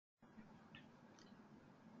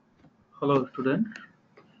Hello students,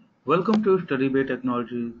 welcome to Study Bay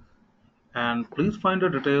Technologies and please find the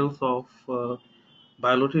details of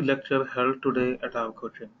biology lecture held today at our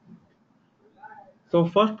coaching. So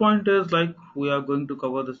first point is like we are going to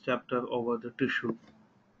cover this chapter over the tissue.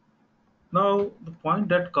 Now the point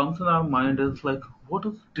that comes in our mind is like what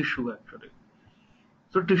is tissue actually?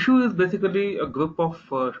 So tissue is basically a group of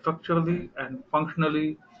structurally and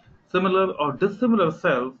functionally similar or dissimilar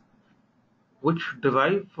cells which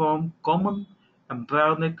derive from common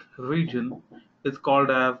embryonic region is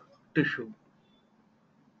called as tissue.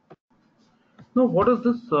 Now, what is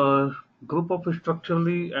this group of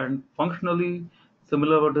structurally and functionally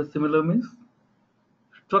similar or dissimilar means?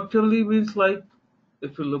 Structurally means like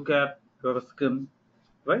if you look at your skin,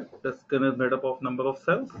 right? The skin is made up of number of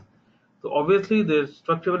cells. So obviously, there's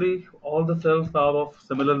structurally all the cells are of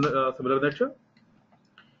similar nature.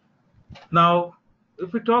 Now,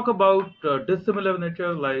 if we talk about dissimilar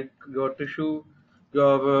nature, like your tissue,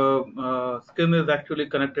 your skin is actually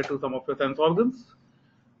connected to some of your sense organs.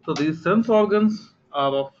 So these sense organs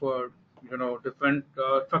are of different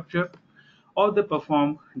structure, or they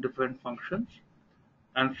perform different functions.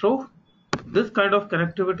 And so this kind of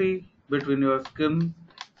connectivity between your skin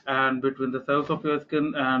and between the cells of your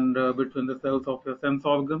skin and between the cells of your sense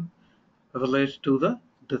organ relates to the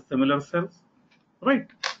dissimilar cells, right?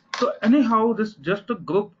 So anyhow, this just a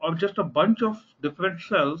group or just a bunch of different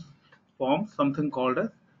cells forms something called as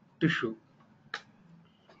tissue.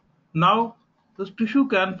 Now, this tissue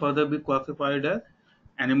can further be classified as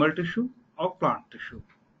animal tissue or plant tissue.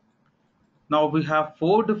 Now, we have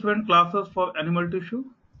four different classes for animal tissue,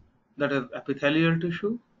 that is epithelial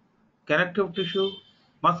tissue, connective tissue,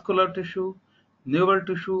 muscular tissue, neural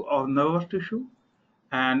tissue or nervous tissue,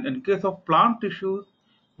 and in case of plant tissues,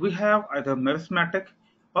 we have either meristematic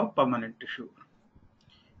or permanent tissue.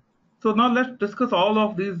 So now let's discuss all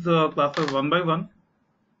of these classes one by one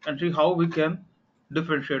and see how we can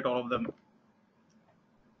differentiate all of them.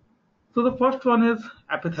 So the first one is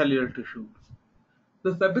epithelial tissue.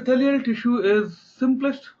 This epithelial tissue is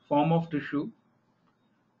simplest form of tissue,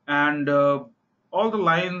 and all the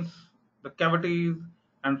lines, the cavities,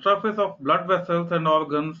 and surface of blood vessels and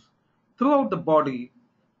organs throughout the body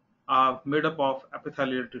are made up of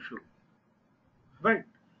epithelial tissue, right?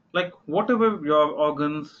 Like whatever your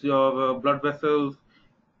organs, your blood vessels,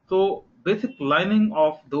 so basic lining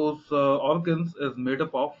of those organs is made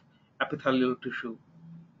up of epithelial tissue.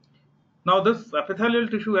 Now, this epithelial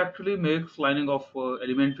tissue actually makes lining of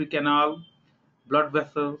alimentary canal, blood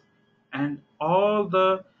vessels, and all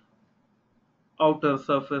the outer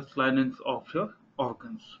surface linings of your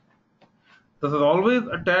organs. This is always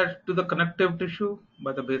attached to the connective tissue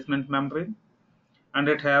by the basement membrane, and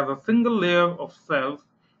it has a single layer of cells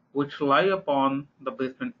which lie upon the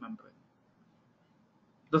basement membrane.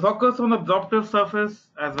 This occurs on the absorptive surface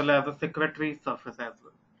as well as the secretory surface as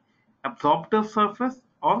well. Absorptive surface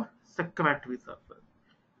or secretory surface.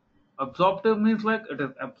 Absorptive means like it is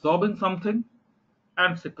absorbing something,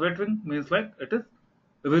 and secreting means like it is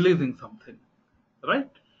releasing something, right?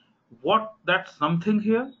 What that something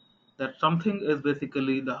here? That something is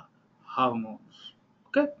basically the hormones.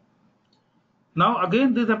 Okay. Now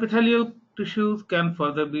again, these epithelial tissues can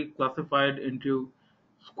further be classified into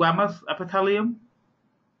squamous epithelium,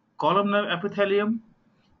 columnar epithelium,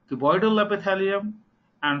 cuboidal epithelium,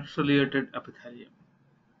 and ciliated epithelium.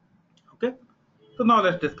 Okay. So now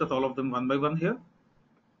let's discuss all of them one by one here.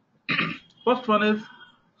 First one is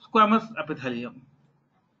squamous epithelium.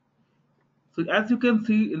 So as you can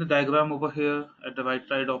see in the diagram over here at the right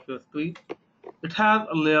side of your screen, it has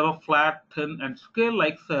a layer of flat, thin, and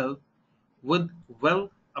scale-like cells with well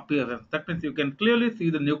appearance. That means you can clearly see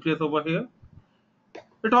the nucleus over here.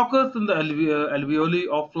 It occurs in the alveoli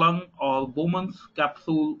of lung or Bowman's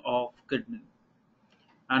capsule of kidney.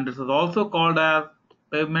 And this is also called as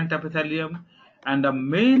pavement epithelium. And the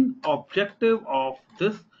main objective of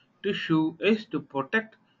this tissue is to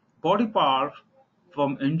protect body parts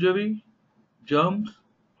from injury, germs,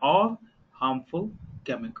 or harmful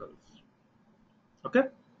chemicals. Okay.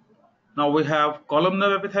 Now we have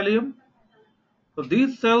columnar epithelium. So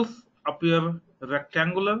these cells appear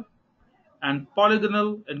rectangular and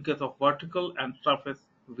polygonal in case of vertical and surface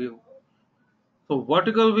view. So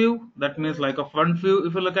vertical view, that means like a front view.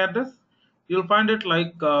 If you look at this, you'll find it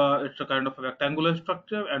like it's a kind of a rectangular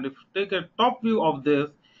structure, and if you take a top view of this,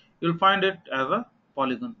 you'll find it as a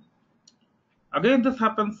polygon. Again, this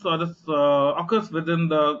happens. This occurs within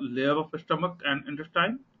the layer of stomach and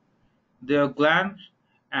intestine. They are glands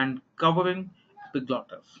and covering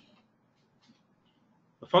epiglottis.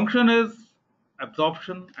 The function is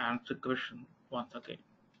absorption and secretion once again.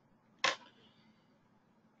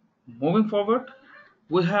 Moving forward,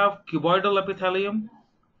 we have cuboidal epithelium,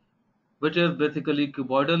 which is basically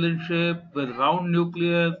cuboidal in shape with round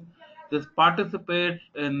nucleus. This participates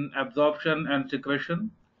in absorption and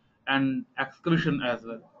secretion and excretion as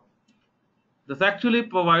well. This actually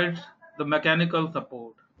provides the mechanical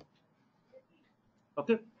support,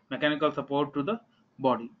 okay, mechanical support to the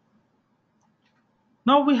body.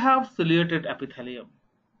 Now we have ciliated epithelium.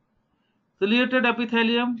 Ciliated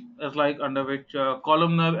epithelium is like under which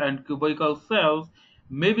columnar and cubical cells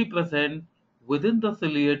may be present within the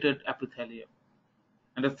ciliated epithelium.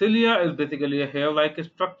 And the cilia is basically a hair-like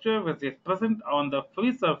structure which is present on the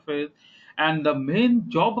free surface, and the main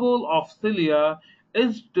job role of cilia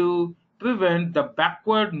is to prevent the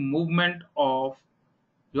backward movement of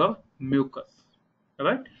your mucus.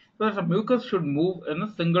 Alright? So the mucus should move in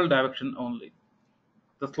a single direction only.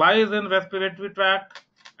 The lies in respiratory tract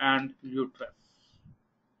and uterus.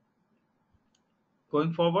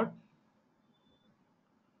 Going forward,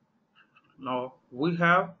 now we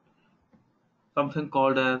have something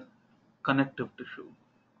called as connective tissue.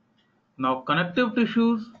 Now, connective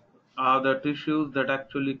tissues are the tissues that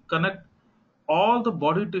actually connect all the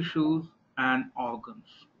body tissues and organs,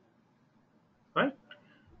 right?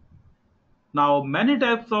 Now, many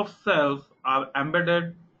types of cells are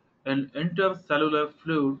embedded in intercellular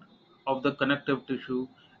fluid of the connective tissue,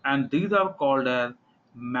 and these are called as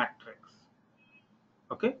matrix.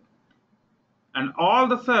 Okay, and all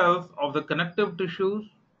the cells of the connective tissues,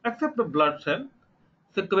 except the blood cell,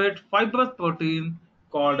 secrete fibrous protein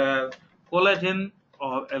called as collagen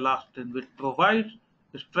or elastin, which provides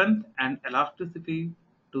strength and elasticity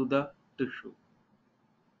to the tissue.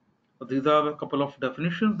 So these are a couple of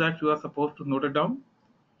definitions that you are supposed to note it down.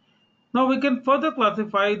 Now we can further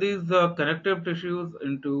classify these connective tissues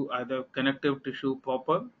into either connective tissue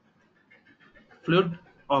proper, fluid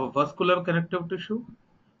or vascular connective tissue,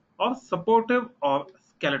 or supportive or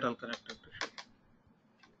skeletal connective tissue.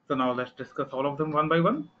 So now let's discuss all of them one by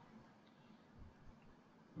one.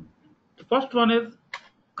 The first one is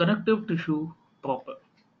connective tissue proper.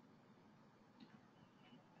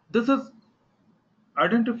 This is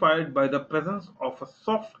identified by the presence of a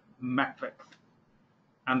soft matrix,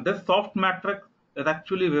 and this soft matrix is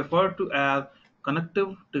actually referred to as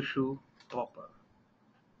connective tissue proper.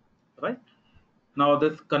 Right? Now,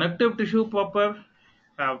 this connective tissue proper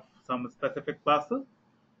have some specific classes.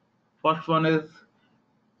 First one is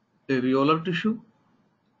areolar tissue.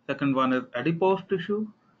 Second one is adipose tissue.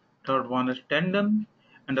 Third one is tendon,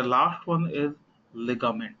 and the last one is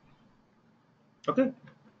ligament. Okay.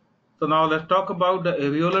 So now let's talk about the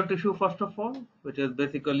areolar tissue first of all, which is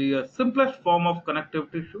basically a simplest form of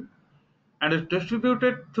connective tissue and is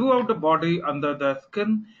distributed throughout the body under the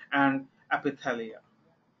skin and epithelia.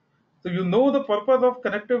 So you know the purpose of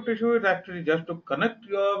connective tissue is actually just to connect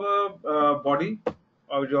your body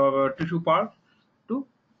or your tissue part to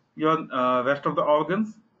your rest of the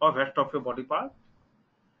organs or rest of your body part.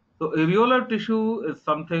 So areolar tissue is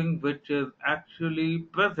something which is actually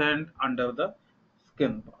present under the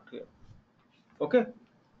skin part here. Okay.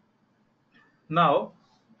 Now,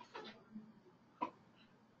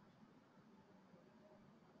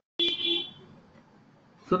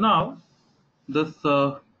 now this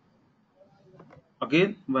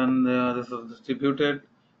again when this is distributed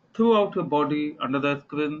throughout your body under the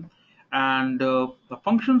skin, and the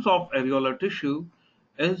functions of areolar tissue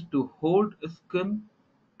is to hold skin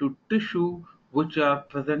to tissue which are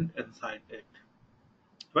present inside it,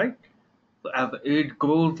 right? So as the age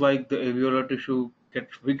grows, like the areolar tissue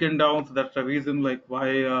gets weakened down, so that's the reason like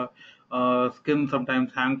why skin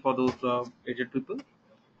sometimes hang for those aged people.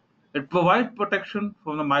 It provides protection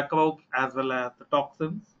from the microbes as well as the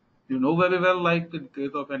toxins. You know very well, like in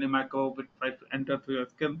case of any microbe which tries to enter through your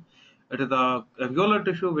skin, it is a alveolar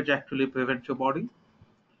tissue which actually prevents your body.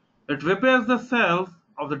 It repairs the cells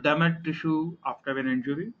of the damaged tissue after an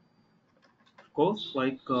injury. Of course,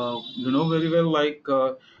 like you know very well, like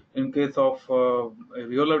in case of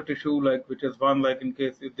alveolar tissue, like which is one like in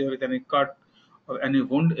case if there is any cut or any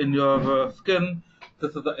wound in your skin,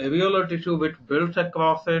 this is the alveolar tissue which builds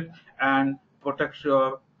across it and protects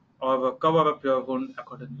your or cover up your wound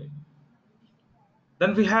accordingly.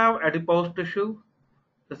 Then we have adipose tissue.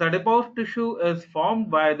 This adipose tissue is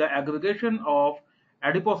formed by the aggregation of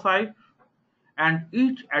adipocytes, and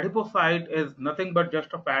each adipocyte is nothing but just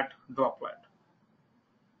a fat droplet.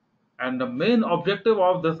 And the main objective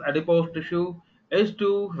of this adipose tissue is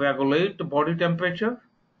to regulate the body temperature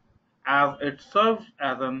as it serves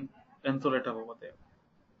as an insulator over there.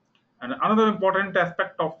 And another important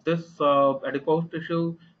aspect of this adipose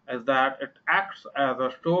tissue is that it acts as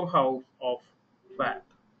a storehouse of fat.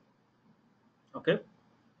 Okay.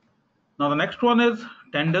 Now the next one is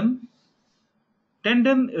tendon.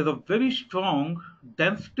 Tendon is a very strong,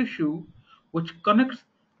 dense tissue which connects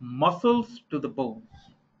muscles to the bones,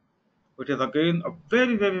 which is again a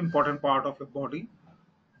very, very important part of your body,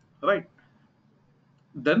 right?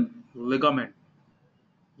 Then ligament.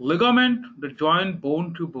 Ligament, the joint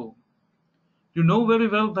bone to bone. You know very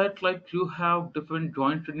well that like you have different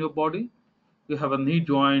joints in your body. You have a knee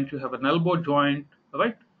joint, you have an elbow joint,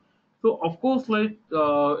 right? So of course, like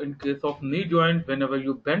in case of knee joint, whenever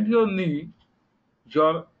you bend your knee,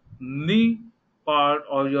 your knee part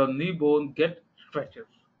or your knee bone get stretches.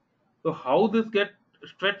 So how this get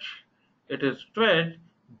stretched? It is stretched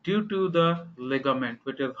due to the ligament,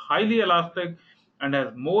 which is highly elastic and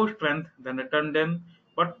has more strength than a tendon,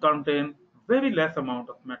 but contain very less amount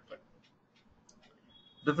of metal.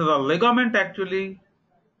 This is a ligament actually,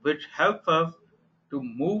 which helps us to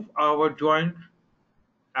move our joint,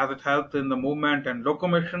 as it helps in the movement and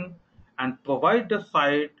locomotion and provide the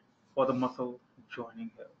site for the muscle joining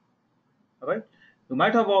here. Alright, you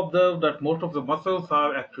might have observed that most of the muscles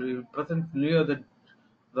are actually present near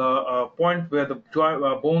the point where the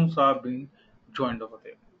bones are being joined over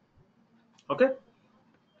there. Okay,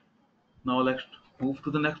 now let's move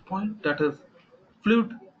to the next point, that is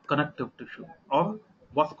fluid connective tissue or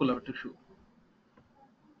vascular tissue.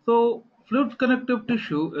 So fluid connective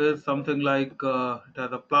tissue is something like it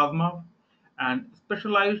has a plasma and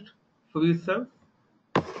specialized free cells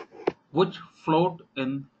which float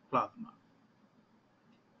in plasma.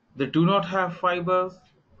 They do not have fibers,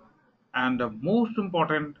 and the most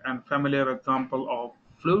important and familiar example of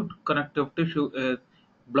fluid connective tissue is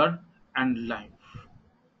blood and lymph.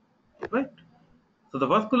 Right? So the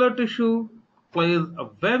vascular tissue plays a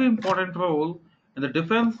very important role in the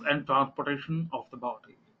defense and transportation of the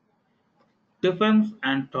body. Defense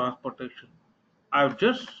and transportation. I've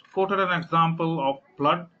just quoted an example of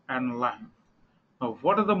blood and lymph. Now,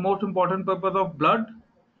 what is the most important purpose of blood?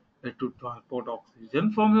 Is to transport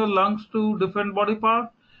oxygen from your lungs to different body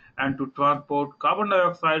parts and to transport carbon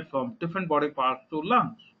dioxide from different body parts to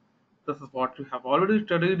lungs. This is what you have already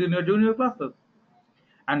studied in your junior classes.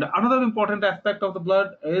 And another important aspect of the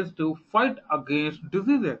blood is to fight against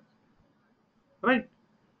diseases, right?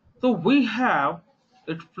 So we have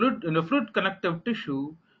it fluid in the fluid connective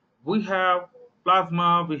tissue. We have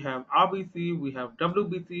plasma, we have RBC, we have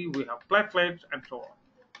WBC, we have platelets, and so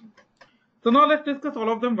on. So now let's discuss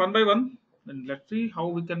all of them one by one, and let's see how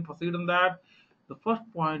we can proceed on that. The first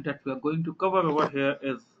point that we are going to cover over here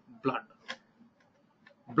is blood.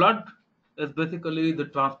 Blood is basically the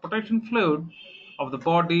transportation fluid of the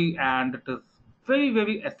body, and it is very,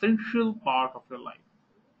 very essential part of your life.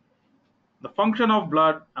 The function of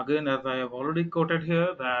blood, again, as I have already quoted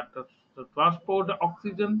here, that is to transport the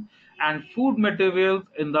oxygen and food materials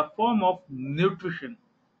in the form of nutrition,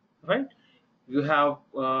 right?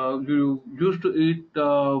 You used to eat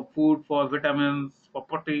food for vitamins, for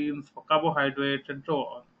proteins, for carbohydrates, and so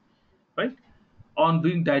on, right? On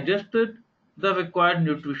being digested, the required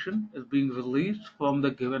nutrition is being released from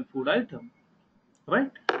the given food item,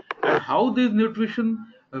 right? And how this nutrition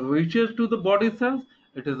reaches to the body cells,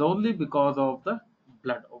 it is only because of the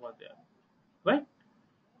blood over there, right?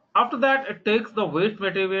 After that, it takes the waste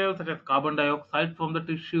material such as carbon dioxide from the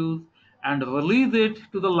tissues and release it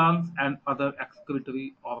to the lungs and other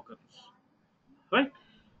excretory organs, right?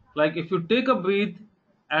 Like if you take a breathe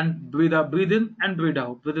and breathe in and breathe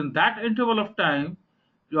out, within that interval of time,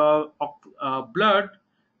 your blood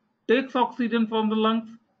takes oxygen from the lungs,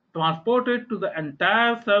 transport it to the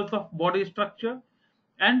entire cells of body structure,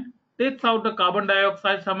 and takes out the carbon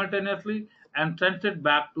dioxide simultaneously and sends it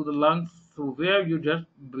back to the lungs through where you just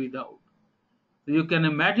breathe out. So you can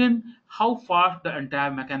imagine how fast the entire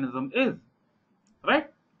mechanism is, right?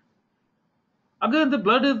 Again, the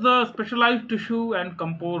blood is a specialized tissue and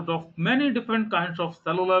composed of many different kinds of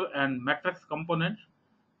cellular and matrix components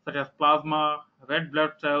such as plasma, red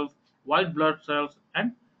blood cells, white blood cells,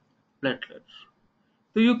 and platelets.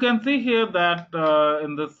 So you can see here that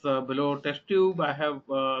in this below test tube, I have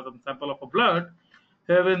some sample of a blood.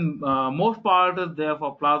 Here, in most part is there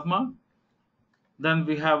for plasma. Then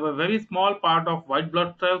we have a very small part of white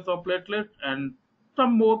blood cells or platelets, and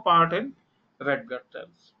some more part in red blood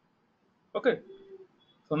cells. Okay.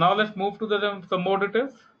 So now let's move to some more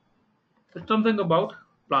details. It's something about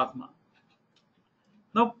plasma.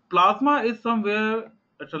 Now, plasma is somewhere,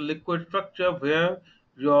 it's a liquid structure where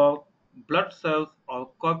your blood cells or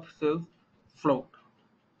corpuscles float,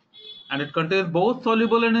 and it contains both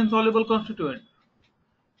soluble and insoluble constituents.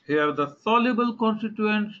 Here, the soluble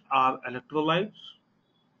constituents are electrolytes,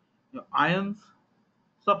 your ions,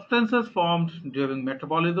 substances formed during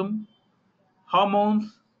metabolism,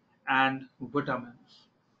 hormones, and vitamins.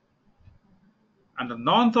 And the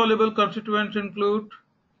non-soluble constituents include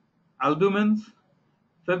albumins,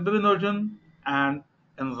 fibrinogen, and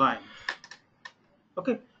enzymes.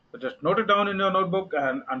 Okay, so just note it down in your notebook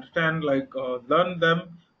and understand, learn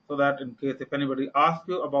them, so that in case if anybody asks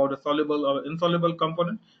you about a soluble or insoluble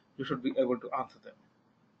component, you should be able to answer them.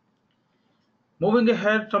 Moving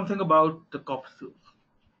ahead, something about the corpuscles.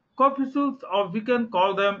 Corpuscles, or we can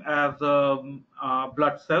call them as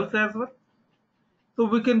blood cells as well. So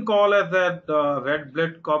we can call as that red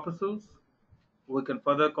blood corpuscles. We can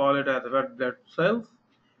further call it as red blood cells,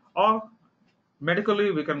 or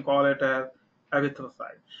medically we can call it as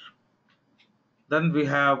erythrocytes. Then we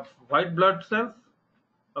have white blood cells.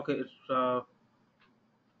 Okay, it's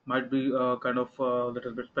might be kind of a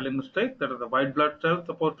little bit spelling mistake. That is the white blood cells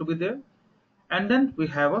supposed to be there. And then we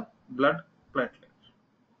have a blood platelets.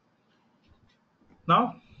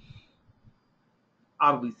 Now,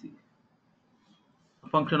 RBC,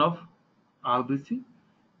 function of RBC.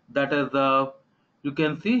 That is you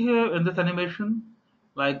can see here in this animation,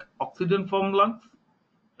 like oxygen from lungs.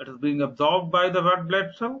 It is being absorbed by the red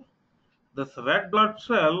blood cell. This red blood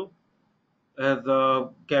cell is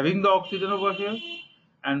carrying the oxygen over here,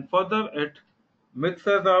 and further it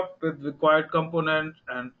mixes up with required components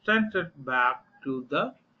and sends it back to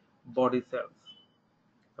the body cells.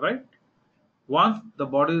 Right? Once the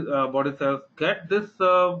body cells get this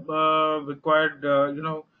required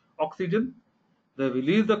oxygen, they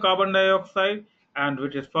release the carbon dioxide, and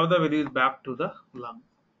which is further released back to the lungs.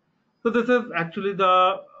 So this is actually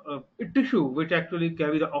the tissue which actually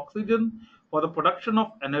carry the oxygen for the production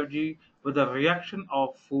of energy with the reaction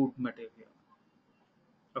of food material.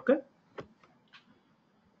 Okay.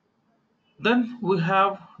 Then we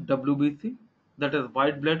have WBC, that is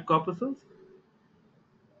white blood corpuscles.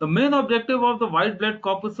 The main objective of the white blood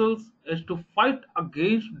corpuscles is to fight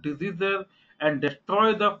against diseases and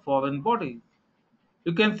destroy the foreign bodies.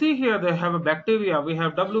 You can see here they have a bacteria. We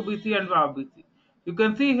have WBC and RBC. You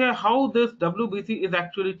can see here how this WBC is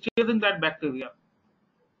actually chasing that bacteria,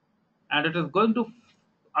 and it is going to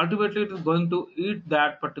ultimately it is going to eat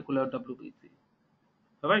that particular WBC.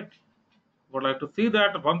 All right. Would like to see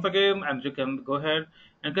that once again, and you can go ahead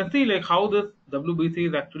and can see like how this WBC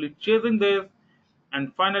is actually chasing this,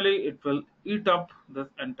 and finally it will eat up this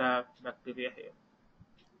entire bacteria here.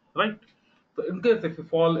 Right. So in case if you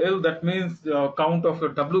fall ill, that means the count of your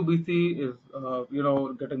WBC is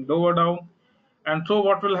getting lower down, and so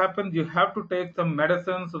what will happen? You have to take some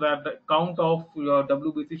medicine so that the count of your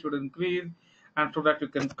WBC should increase, and so that you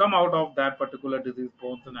can come out of that particular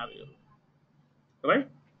disease-prone scenario. Right?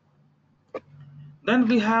 Then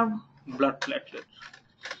we have blood platelets.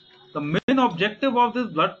 The main objective of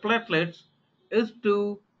these blood platelets is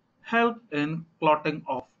to help in clotting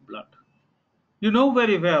of blood. You know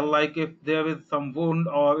very well, like if there is some wound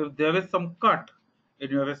or if there is some cut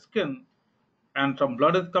in your skin and some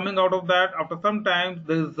blood is coming out of that, after some time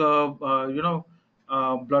there's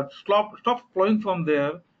blood stops flowing from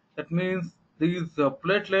there. That means these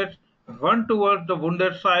platelets run towards the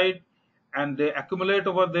wounded side, and they accumulate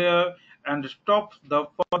over there and stops the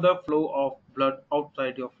further flow of blood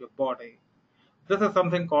outside of your body. This is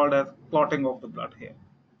something called as clotting of the blood here.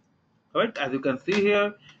 Right, as you can see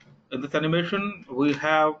here in this animation, we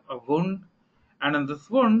have a wound, and in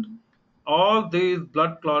this wound all these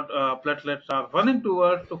platelets are running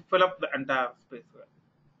towards to fill up the entire space here.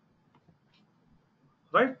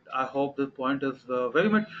 Right, I hope this point is very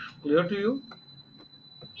much clear to you.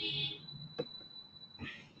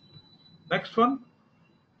 Next one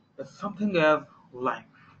is something as life.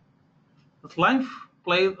 This life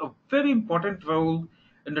plays a very important role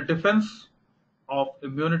in the defense of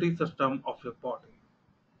immunity system of your body.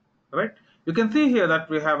 Right? You can see here that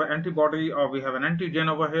we have an antibody or we have an antigen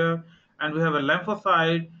over here, and we have a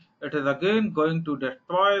lymphocyte. It is again going to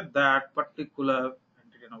destroy that particular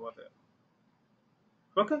antigen over there.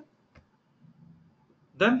 Okay.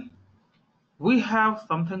 Then we have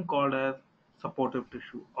something called as supportive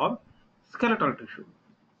tissue or skeletal tissue.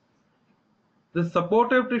 The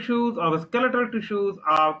supportive tissues or skeletal tissues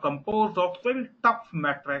are composed of very tough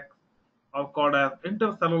matrix or called as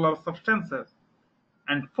intercellular substances,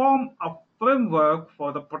 and form a framework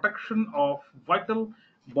for the protection of vital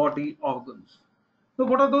body organs. So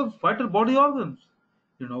what are those vital body organs?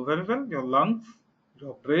 You know very well, your lungs,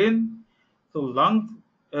 your brain. So lungs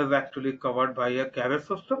is actually covered by a carrier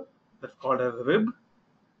system that's called as rib.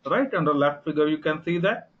 Right, on the left figure you can see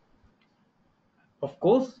that. Of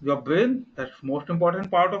course, your brain, that's most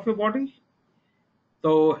important part of your body.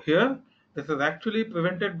 So here, this is actually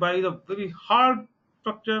prevented by the very hard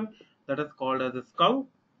structure that is called as a skull.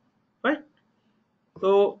 Right?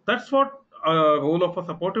 So that's what role of a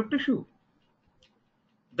supportive tissue.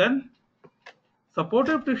 Then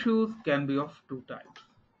supportive tissues can be of two types.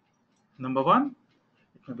 Number one,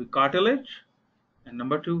 it may be cartilage, and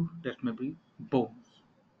number two, that may be bones.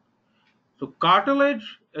 So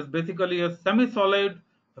cartilage is basically a semi-solid,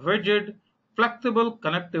 rigid, flexible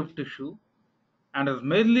connective tissue and is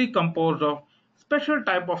mainly composed of special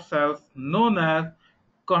type of cells known as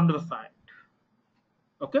chondrocyte.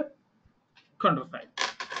 Okay, chondrocyte.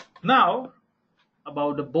 Now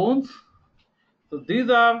about the bones. So these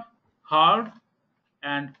are hard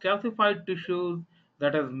and calcified tissues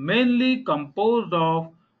that is mainly composed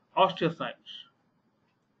of osteocytes,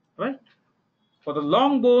 right? For the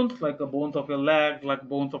long bones, like the bones of your legs, like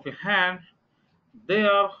bones of your hands, they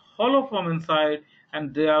are hollow from inside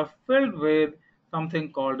and they are filled with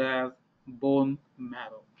something called as bone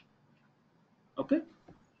marrow. Okay.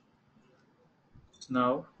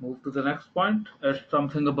 Now move to the next point. It's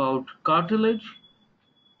something about cartilage.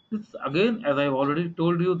 This again, as I've already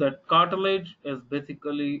told you, that cartilage is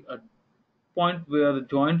basically a point where the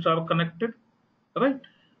joints are connected, right?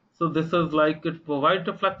 So this is like it provides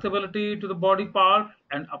the flexibility to the body part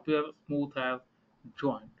and appear smooth as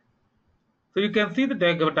joint. So you can see the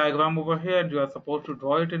diagram over here and you are supposed to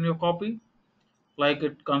draw it in your copy. Like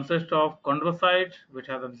it consists of chondrocyte, which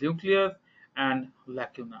has a nucleus, and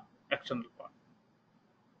lacuna, external part.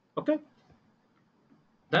 Okay.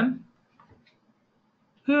 Then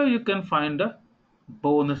here you can find the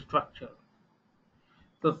bone structure.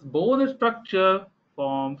 This bone structure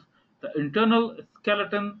forms the internal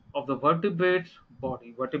skeleton of the vertebrate's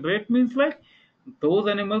body. Vertebrate means like those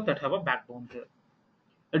animals that have a backbone here.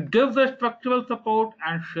 It gives a structural support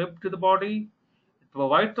and shape to the body. It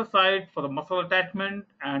provides the site for the muscle attachment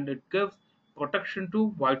and it gives protection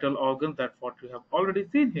to vital organs. That's what we have already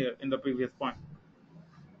seen here in the previous point.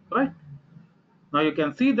 Right? Now you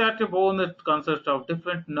can see that a bone it consists of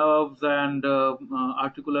different nerves and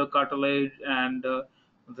articular cartilage and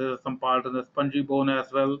there's some part in the spongy bone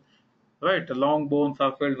as well. Right? The long bones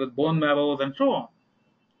are filled with bone marrows and so on.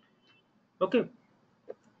 Okay.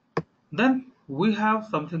 Then we have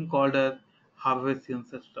something called as Harvesian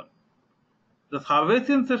system. The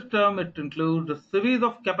Harvesian system it includes a series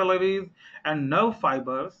of capillaries and nerve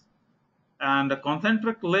fibers and the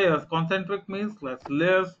concentric layers. Concentric means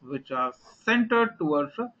layers which are centered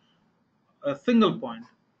towards a single point.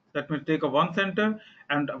 That means take a one center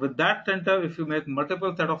and with that center if you make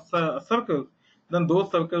multiple set of circles then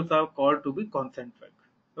those circles are called to be concentric,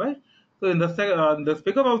 right? So in this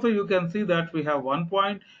figure also you can see that we have one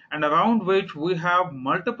point and around which we have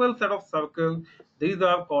multiple set of circles. These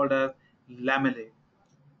are called as lamellae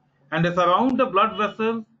and it's around the blood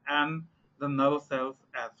vessels and the nerve cells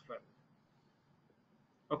as well.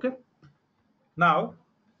 Okay. Now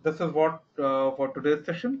this is what for today's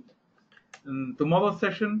session. In tomorrow's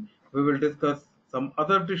session, we will discuss some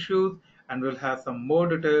other tissues and we'll have some more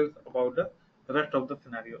details about the rest of the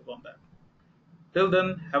scenarios on that. Till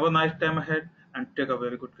then, have a nice time ahead and take a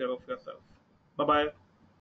very good care of yourself. Bye bye.